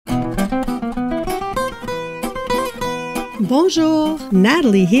Bonjour,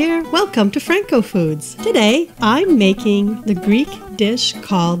 Nathalie here. Welcome to FrancoFoods. Today, I'm making the Greek dish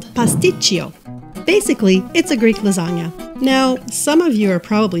called Pastitsio. Basically, it's a Greek lasagna. Now, some of you are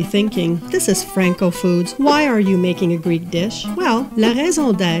probably thinking, this is FrancoFoods. Why are you making a Greek dish? Well, la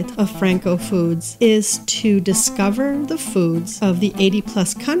raison d'être of FrancoFoods is to discover the foods of the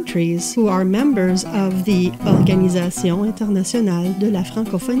 80-plus countries who are members of the Organisation Internationale de la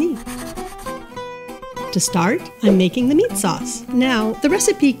Francophonie. To start, I'm making the meat sauce. Now, the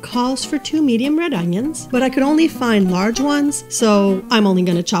recipe calls for 2 medium red onions, but I could only find large ones, so I'm only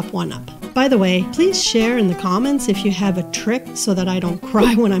going to chop one up. By the way, please share in the comments if you have a trick so that I don't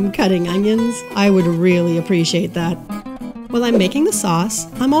cry when I'm cutting onions. I would really appreciate that. While I'm making the sauce,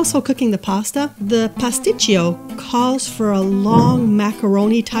 I'm also cooking the pasta. The pastitsio calls for a long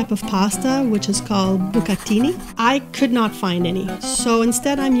macaroni type of pasta, which is called bucatini. I could not find any, so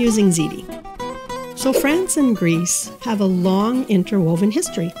instead I'm using ziti. So France and Greece have a long interwoven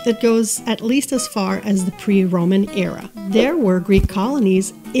history that goes at least as far as the pre-Roman era. There were Greek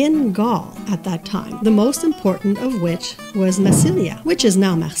colonies in Gaul at that time, the most important of which was Massilia, which is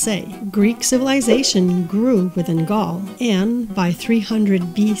now Marseille. Greek civilization grew within Gaul, and by 300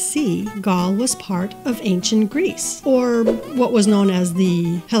 BC, Gaul was part of ancient Greece, or what was known as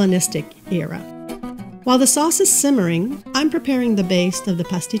the Hellenistic era. While the sauce is simmering, I'm preparing the base of the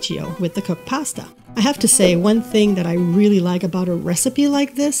pastitsio with the cooked pasta. I have to say, one thing that I really like about a recipe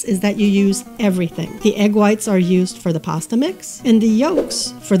like this is that you use everything. The egg whites are used for the pasta mix, and the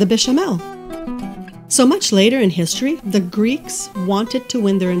yolks for the béchamel. So much later in history, the Greeks wanted to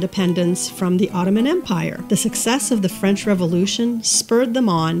win their independence from the Ottoman Empire. The success of the French Revolution spurred them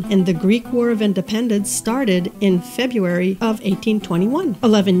on, and the Greek War of Independence started in February of 1821.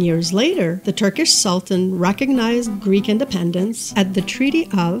 11 years later, the Turkish Sultan recognized Greek independence at the Treaty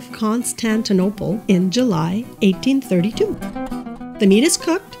of Constantinople in July 1832. The meat is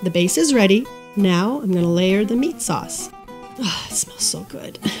cooked, the base is ready. Now I'm going to layer the meat sauce. Oh, it smells so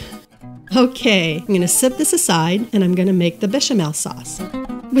good. Okay, I'm going to set this aside and I'm going to make the bechamel sauce.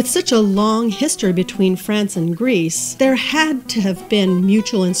 With such a long history between France and Greece, there had to have been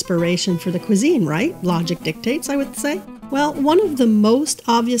mutual inspiration for the cuisine, right? Logic dictates, I would say. Well, one of the most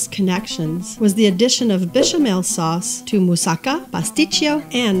obvious connections was the addition of bechamel sauce to moussaka, pastitsio,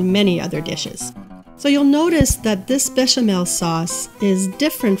 and many other dishes. So you'll notice that this bechamel sauce is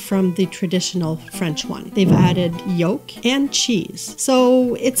different from the traditional French one. They've added yolk and cheese.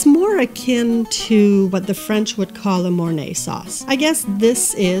 So it's more akin to what the French would call a Mornay sauce. I guess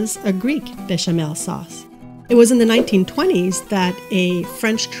this is a Greek bechamel sauce. It was in the 1920s that a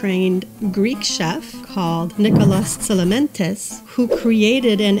French-trained Greek chef called Nicolas Tselementes, who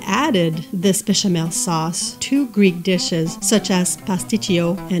created and added this bechamel sauce to Greek dishes such as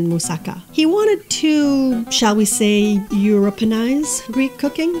pastitsio and moussaka. He wanted to, shall we say, Europeanize Greek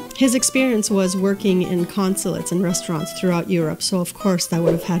cooking. His experience was working in consulates and restaurants throughout Europe, so of course that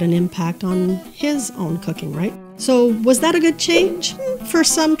would have had an impact on his own cooking, right? So was that a good change? For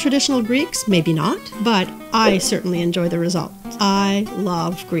some traditional Greeks, maybe not, but I certainly enjoy the result. I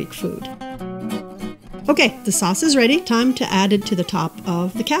love Greek food. Okay, the sauce is ready. Time to add it to the top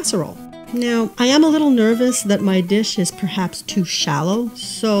of the casserole. Now, I am a little nervous that my dish is perhaps too shallow,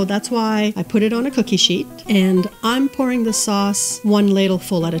 so that's why I put it on a cookie sheet, and I'm pouring the sauce 1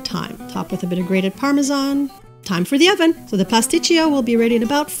 ladleful at a time. Top with a bit of grated Parmesan. Time for the oven. So the pastitsio will be ready in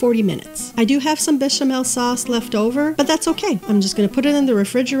about 40 minutes. I do have some bechamel sauce left over, but that's okay. I'm just going to put it in the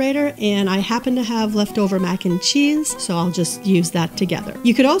refrigerator, and I happen to have leftover mac and cheese, so I'll just use that together.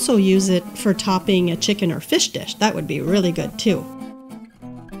 You could also use it for topping a chicken or fish dish. That would be really good too.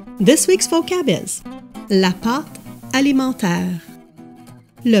 This week's vocab is la pâte alimentaire,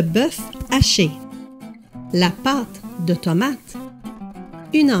 le boeuf haché, la pâte de tomate,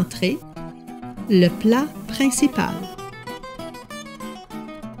 une entrée, le plat principal.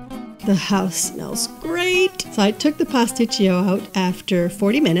 The house smells great! So I took the pastitsio out after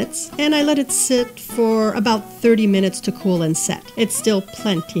 40 minutes and I let it sit for about 30 minutes to cool and set. It's still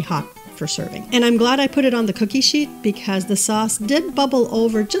plenty hot for serving. And I'm glad I put it on the cookie sheet because the sauce did bubble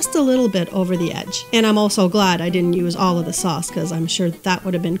over just a little bit over the edge. And I'm also glad I didn't use all of the sauce because I'm sure that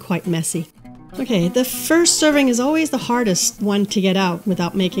would have been quite messy. Okay, the first serving is always the hardest one to get out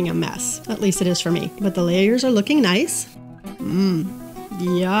without making a mess. At least it is for me. But the layers are looking nice.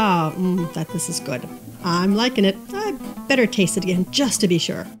 This is good. I'm liking it. I better taste it again just to be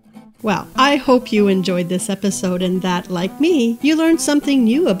sure. Well, I hope you enjoyed this episode and that, like me, you learned something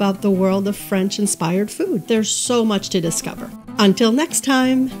new about the world of French-inspired food. There's so much to discover. Until next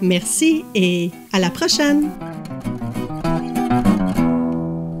time, merci et à la prochaine!